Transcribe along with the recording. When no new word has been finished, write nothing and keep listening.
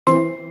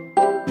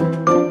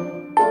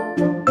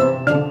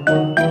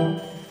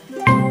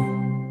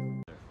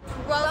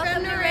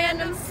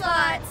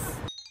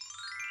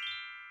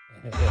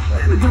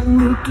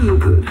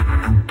Good.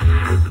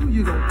 Who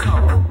you gonna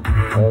call?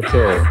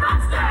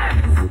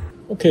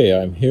 Okay,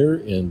 I'm here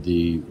in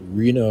the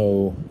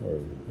Reno,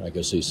 or I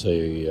guess they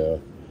say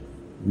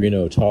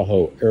Reno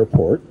Tahoe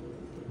Airport,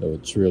 though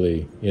it's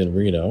really in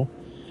Reno.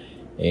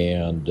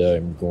 And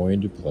I'm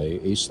going to play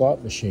a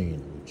slot machine,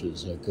 which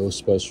is a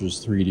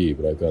Ghostbusters 3D,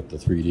 but I've got the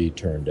 3D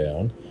turned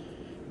down.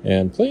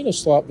 And playing a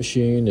slot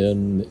machine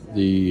in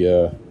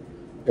the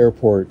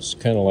airport's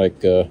kind of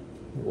like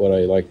what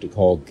I like to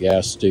call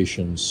gas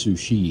station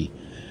sushi.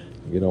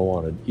 You don't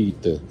want to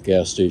eat the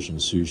gas station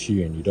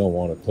sushi, and you don't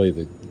want to play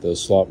the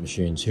slot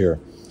machines here.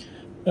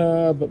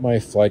 But my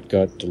flight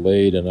got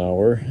delayed an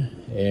hour,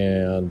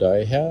 and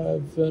I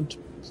haven't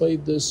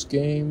played this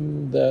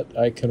game that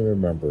I can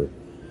remember.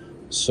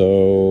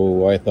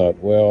 So I thought,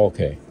 well,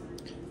 okay.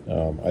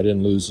 I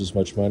didn't lose as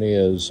much money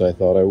as I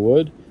thought I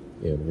would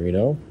in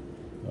Reno.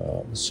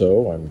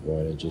 So I'm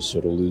going to just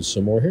sort of lose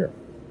some more here.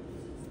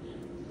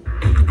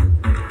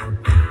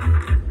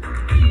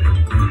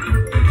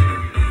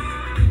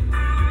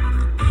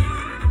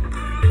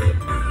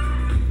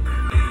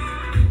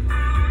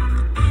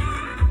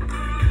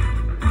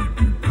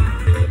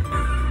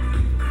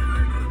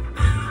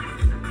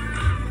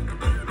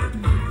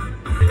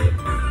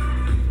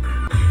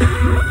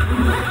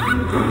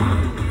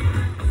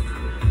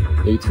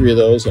 Three of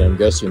those, and I'm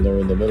guessing they're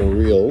in the middle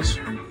reels.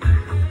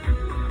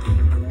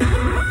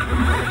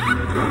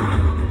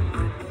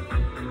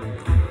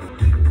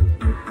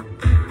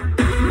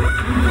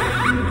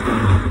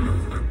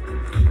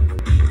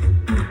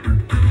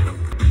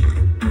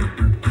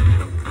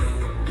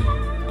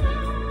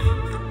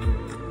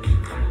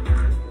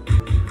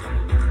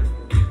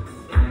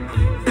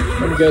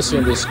 I'm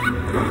guessing this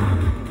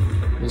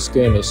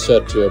game is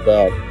set to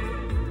about,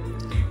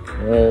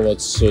 well,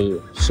 let's say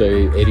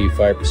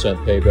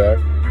 85% payback,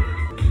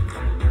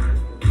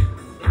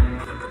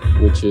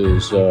 which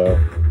is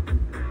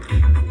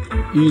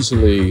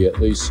easily at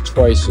least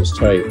twice as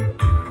tight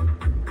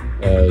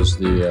as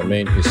the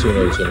main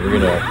casinos in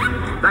Reno.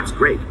 That's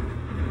great.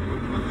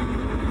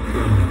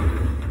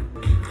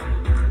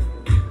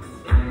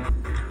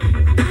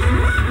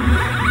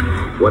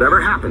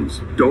 Whatever happens,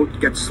 don't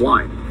get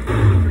slimed.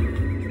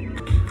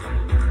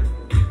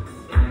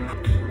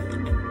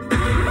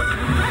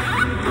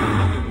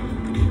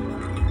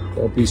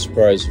 Don't be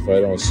surprised if I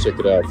don't stick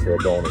it out for a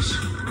bonus.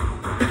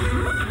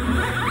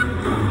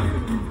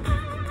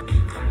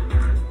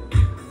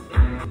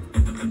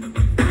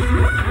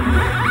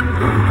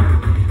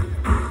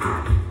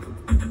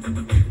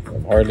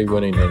 I'm hardly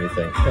winning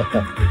anything.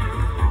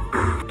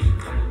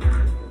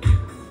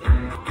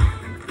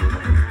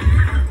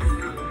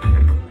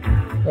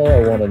 Oh,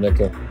 I won a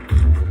nickel.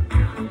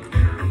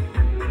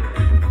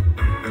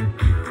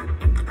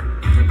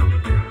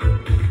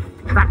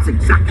 That's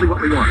exactly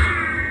what we want.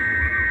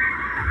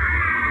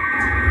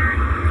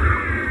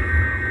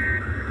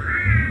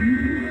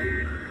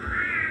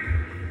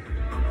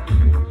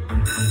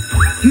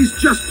 He's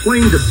just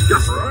plain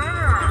disgusting.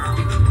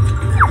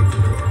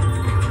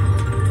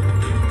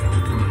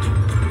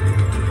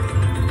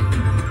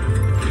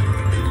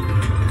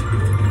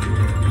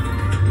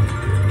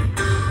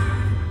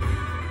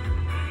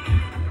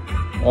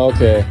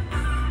 Okay.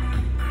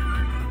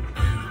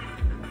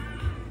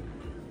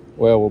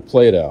 Well, we'll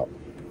play it out.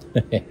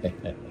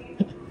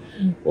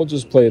 We'll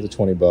just play the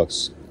 20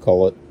 bucks.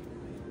 Call it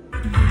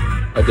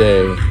a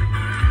day.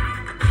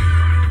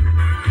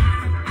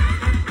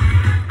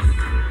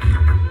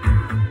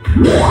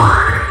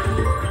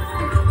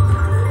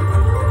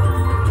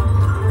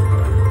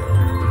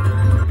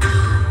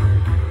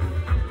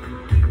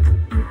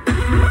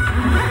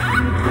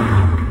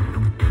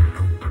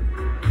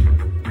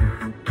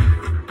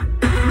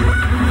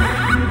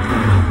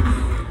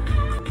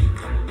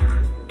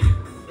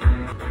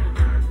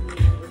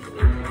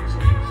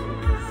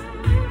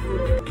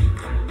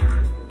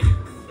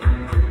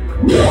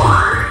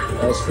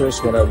 That's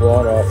first when I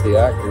won off the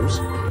actors.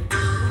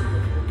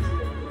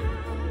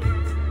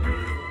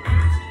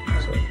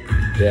 So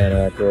Dan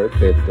Aykroyd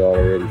paid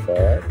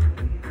 $1.85.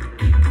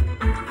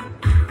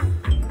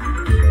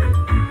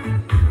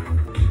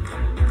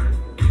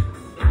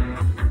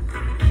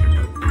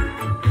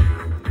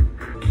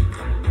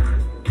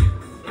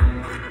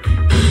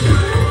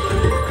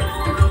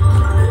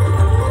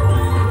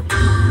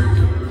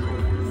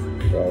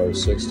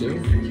 $1.60.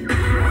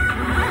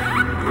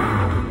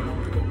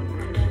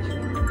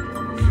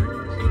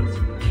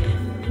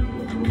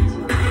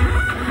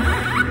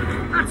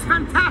 That's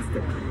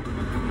fantastic.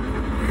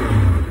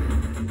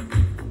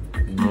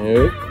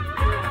 Nope.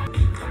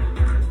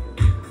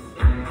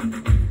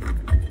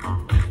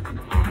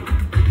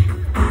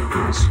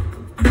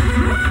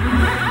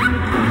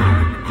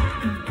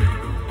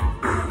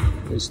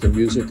 At least the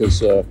music is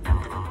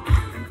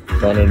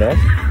fun enough.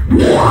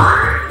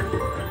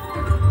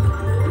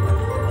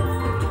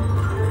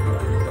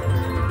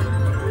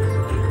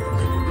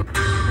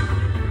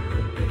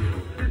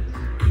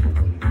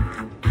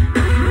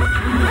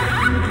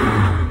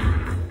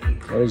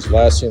 Well, he's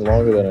lasting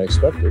longer than I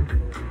expected.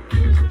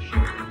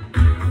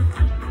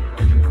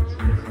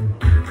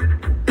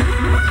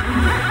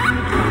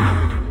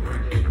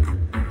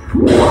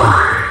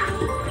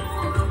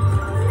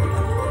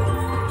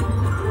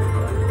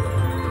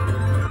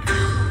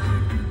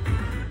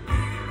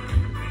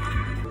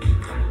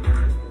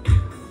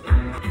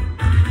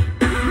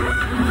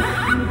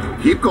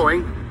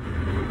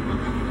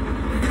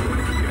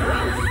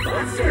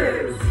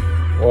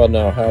 Well,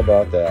 now, how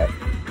about that?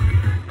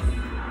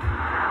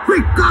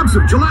 Great gobs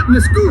of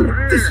gelatinous goo!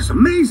 This is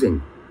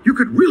amazing! You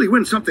could really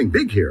win something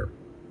big here.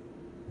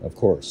 Of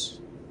course.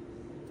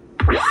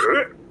 Let's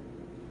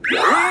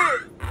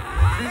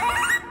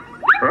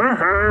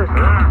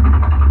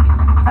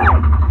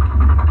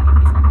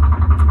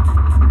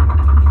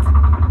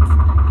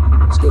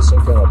get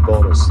some kind of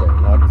bonus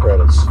thing, not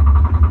credits.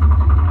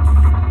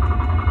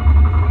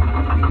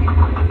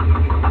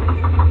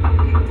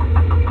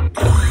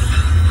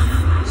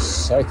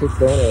 Psychic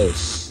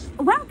bonus.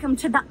 Welcome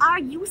to the Are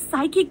You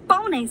Psychic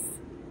bonus.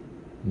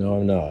 No,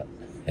 I'm not.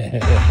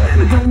 It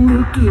don't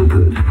look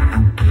good.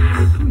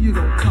 Who you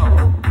gonna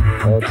call?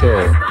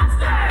 Okay.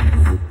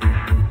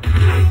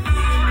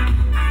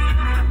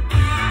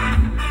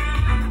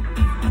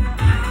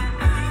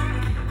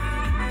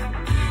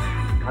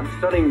 I'm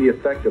studying the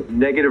effect of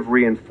negative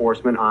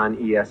reinforcement on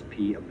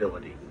ESP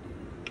ability.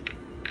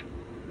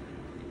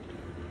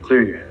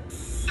 Clear your head.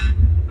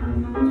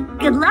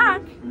 Good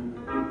luck.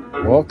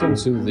 Welcome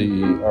to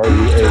the Are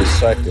You a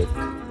Psychic?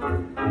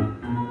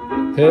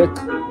 Pick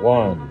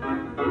one.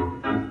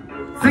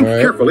 Think All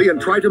right. carefully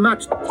and try to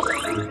match.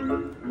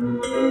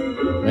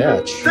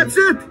 Match. That's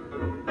it!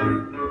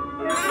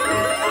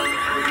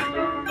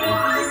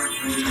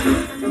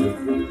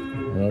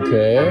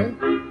 Okay.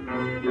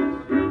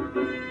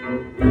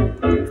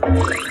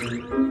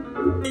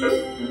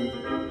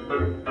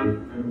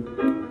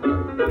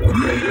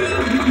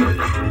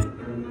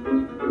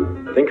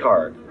 Think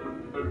hard.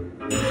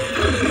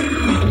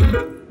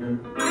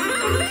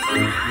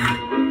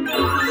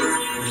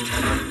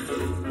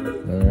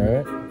 All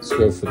right. Let's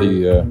go for the.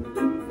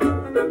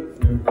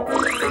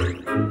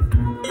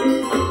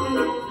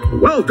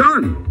 Well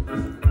done!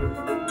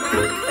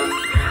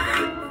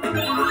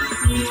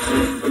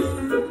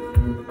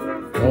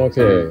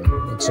 Okay.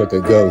 Looks like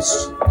a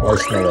ghost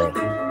marshmallow.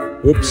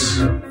 Oops.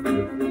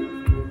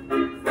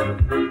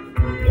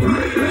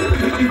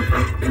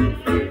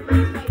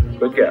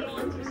 Good guess,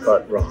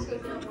 but wrong.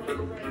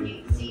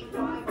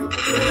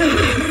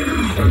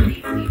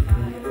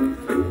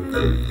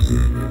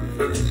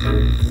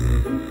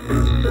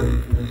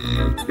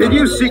 Did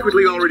you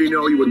secretly already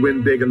know you would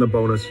win big in the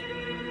bonus?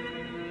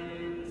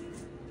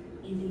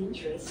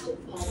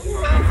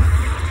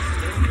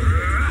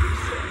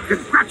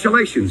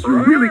 Congratulations, you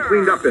really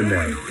cleaned up in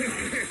there.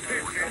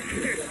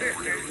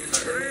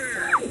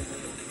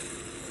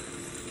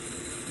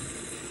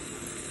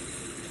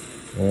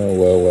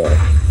 Well.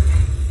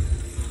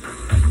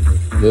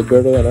 Did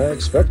better than I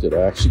expected.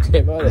 I actually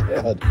came out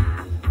ahead.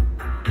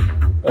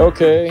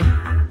 Okay.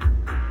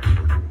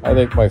 I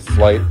think my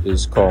flight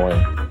is calling,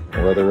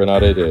 whether or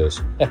not it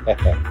is.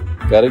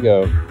 Gotta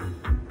go.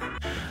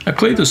 I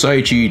played this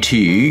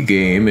IGT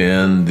game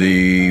in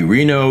the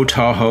Reno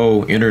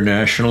Tahoe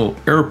International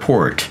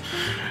Airport,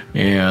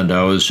 and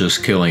I was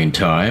just killing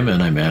time,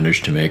 and I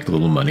managed to make a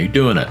little money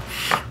doing it.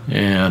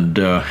 And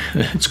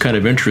it's kind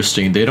of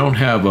interesting. They don't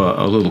have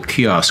a little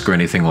kiosk or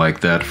anything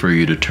like that for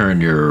you to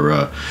turn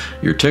your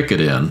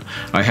ticket in.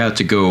 I had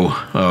to go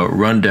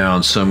run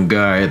down some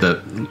guy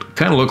that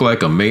kind of looked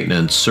like a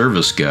maintenance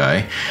service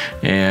guy,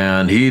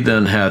 and he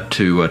then had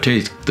to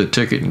take the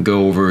ticket and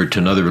go over to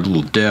another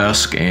little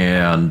desk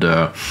and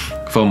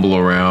fumble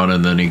around,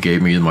 and then he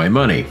gave me my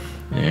money.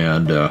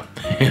 And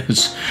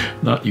it's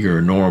not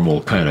your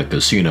normal kind of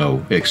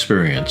casino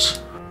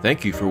experience.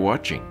 Thank you for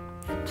watching.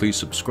 Please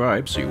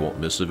subscribe so you won't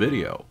miss a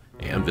video,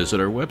 and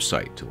visit our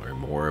website to learn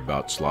more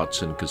about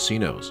slots and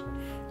casinos.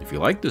 If you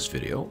like this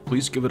video,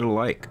 please give it a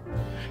like,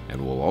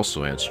 and we'll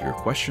also answer your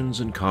questions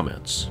and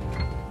comments.